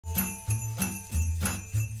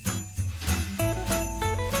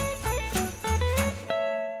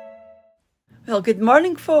Well, good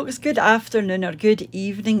morning, folks. Good afternoon or good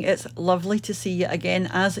evening. It's lovely to see you again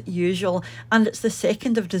as usual. And it's the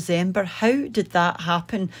 2nd of December. How did that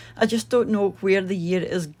happen? I just don't know where the year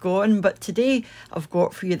is gone. But today I've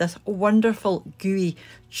got for you this wonderful gooey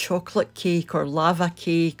chocolate cake or lava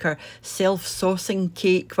cake or self-saucing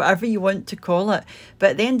cake, whatever you want to call it.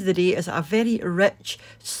 But at the end of the day, it's a very rich,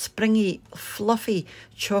 springy, fluffy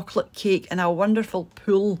chocolate cake and a wonderful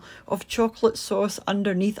pool of chocolate sauce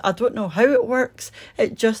underneath. I don't know how it works,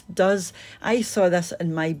 it just does. I saw this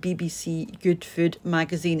in my BBC Good Food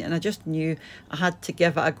magazine and I just knew I had to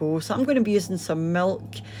give it a go. So I'm going to be using some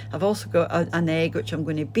milk. I've also got an egg which I'm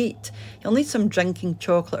going to beat. You'll need some drinking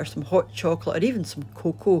chocolate or some hot chocolate or even some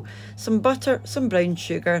cocoa, some butter, some brown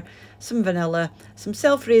sugar, some vanilla, some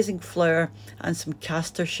self-raising flour and some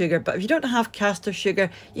caster sugar. But if you don't have caster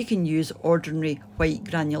sugar, you can use ordinary white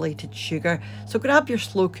granulated sugar. So grab your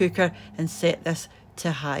slow cooker and set this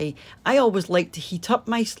to high. I always like to heat up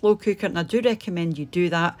my slow cooker and I do recommend you do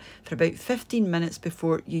that for about 15 minutes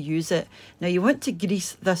before you use it. Now you want to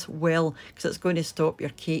grease this well because it's going to stop your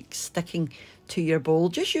cake sticking to your bowl.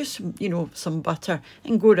 Just use some, some butter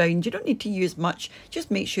and go round. You don't need to use much, just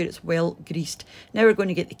make sure it's well greased. Now we're going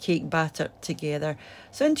to get the cake batter together.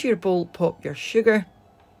 So into your bowl pop your sugar,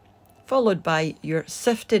 followed by your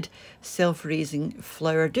sifted self-raising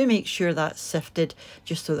flour. Do make sure that's sifted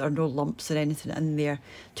just so there are no lumps or anything in there.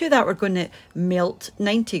 To that we're going to melt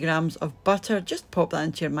 90 grams of butter. Just pop that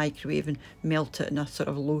into your microwave and melt it in a sort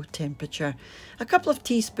of low temperature. A couple of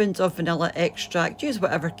teaspoons of vanilla extract. Use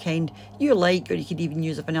whatever kind you like, or you could even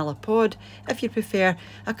use a vanilla pod if you prefer.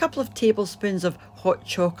 A couple of tablespoons of hot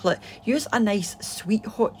chocolate. Use a nice sweet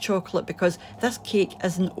hot chocolate because this cake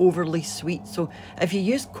isn't overly sweet. So if you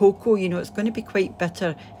use cocoa, it's going to be quite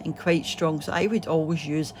bitter and quite strong. So I would always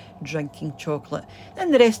use drinking chocolate. Then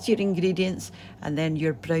the rest of your ingredients and then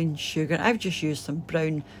your brown sugar. I've just used some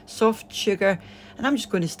brown soft sugar and I'm just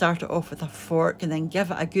going to start it off with a fork and then give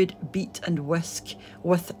it a good beat and whisk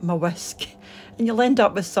with my whisk. And you'll end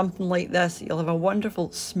up with something like this. You'll have a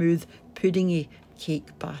wonderful, smooth, puddingy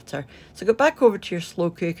cake batter. So go back over to your slow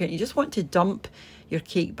cooker and you just want to dump your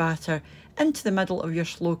cake batter into the middle of your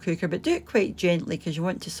slow cooker, but do it quite gently because you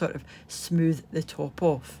want to sort of smooth the top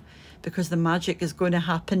off because the magic is going to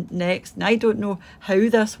happen next. And I don't know how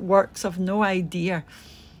this works, I've no idea,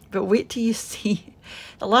 but wait till you see.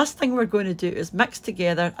 The last thing we're going to do is mix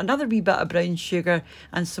together another wee bit of brown sugar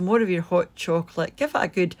and some more of your hot chocolate. Give it a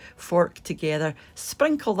good fork together,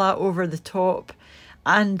 sprinkle that over the top.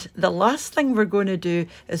 And the last thing we're going to do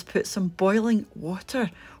is put some boiling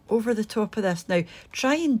water over the top of this. Now,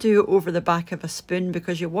 try and do it over the back of a spoon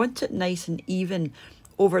because you want it nice and even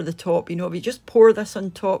over the top. If you just pour this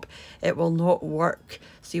on top, it will not work.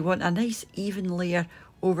 So you want a nice even layer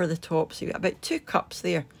over the top. So you get about 2 cups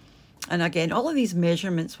there. And again, all of these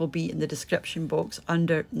measurements will be in the description box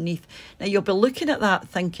underneath. Now you'll be looking at that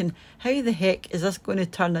thinking, how the heck is this going to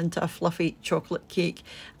turn into a fluffy chocolate cake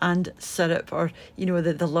and syrup, or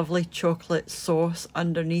the lovely chocolate sauce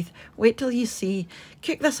underneath? Wait till you see.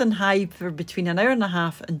 Cook this on high for between 1.5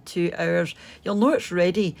 hours and 2 hours. You'll know it's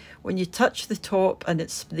ready when you touch the top and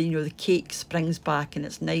it's the cake springs back and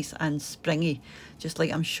it's nice and springy, just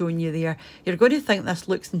like I'm showing you there. You're going to think this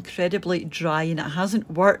looks incredibly dry and it hasn't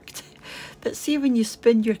worked. But see, when you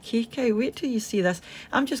spin your cake out, wait till you see this.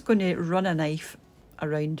 I'm just going to run a knife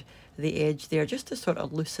around the edge there just to sort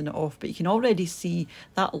of loosen it off, but you can already see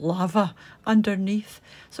that lava underneath.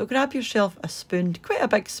 So grab yourself a spoon, quite a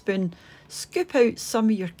big spoon, scoop out some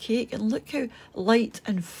of your cake and look how light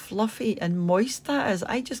and fluffy and moist that is.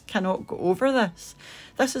 I just cannot go over this.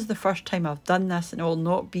 This is the first time I've done this and it will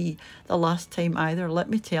not be the last time either, let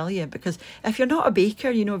me tell you, because if you're not a baker,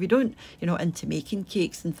 if you don't, into making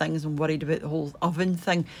cakes and things and worried about the whole oven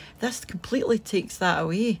thing, this completely takes that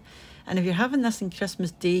away. And if you're having this on Christmas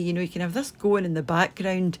Day, you can have this going in the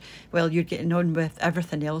background while you're getting on with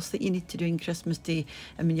everything else that you need to do on Christmas Day.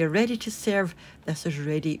 And when you're ready to serve, this is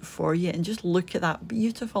ready for you. And just look at that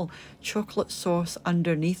beautiful chocolate sauce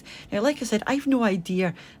underneath. Now, like I said, I've no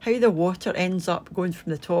idea how the water ends up going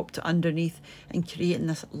from the top to underneath and creating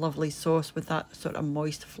this lovely sauce with that sort of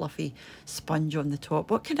moist, fluffy sponge on the top.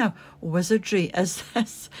 What kind of wizardry is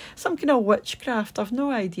this? Some kind of witchcraft? I've no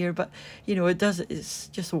idea, but it's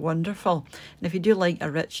just wonderful. And if you do like a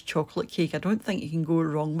rich chocolate cake, I don't think you can go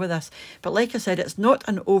wrong with this. But like I said, it's not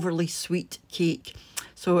an overly sweet cake.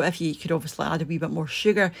 So if you could obviously add a wee bit more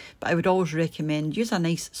sugar, but I would always recommend use a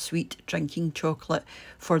nice sweet drinking chocolate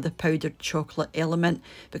for the powdered chocolate element,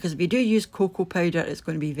 because if you do use cocoa powder, it's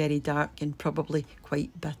going to be very dark and probably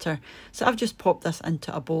quite bitter. So I've just popped this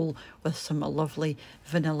into a bowl with some lovely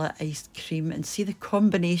vanilla ice cream, and see the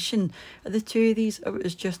combination of the two of these. It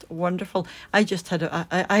was just wonderful. I just had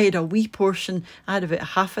I had a wee portion. I had about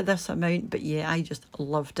half of this amount, but yeah, I just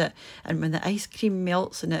loved it. And when the ice cream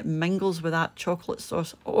melts and it mingles with that chocolate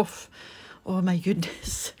sauce, oh my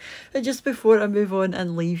goodness. And just before I move on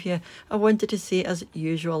and leave you, I wanted to say, as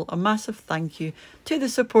usual, a massive thank you to the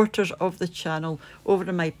supporters of the channel over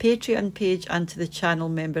on my Patreon page, and to the channel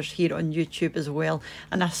members here on YouTube as well.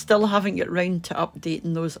 And I still haven't got round to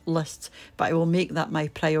updating those lists, but I will make that my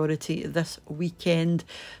priority this weekend.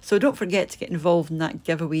 So don't forget to get involved in that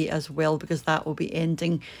giveaway as well, because that will be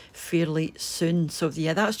ending fairly soon. So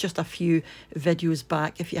yeah, that's just a few videos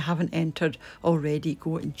back. If you haven't entered already,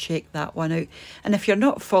 go and check that one out. And if you're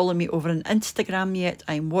not following me over on Instagram yet,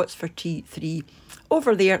 I'm What's for Tea 3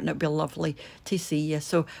 over there, and it'll be lovely to see you.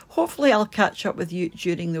 So hopefully I'll catch up with you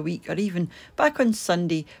during the week, or even back on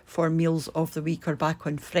Sunday for meals of the week, or back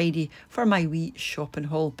on Friday for my wee shopping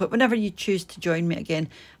haul. But whenever you choose to join me again,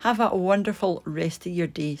 have a wonderful rest of your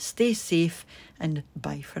day. Stay safe, and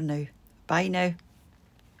bye for now. Bye now.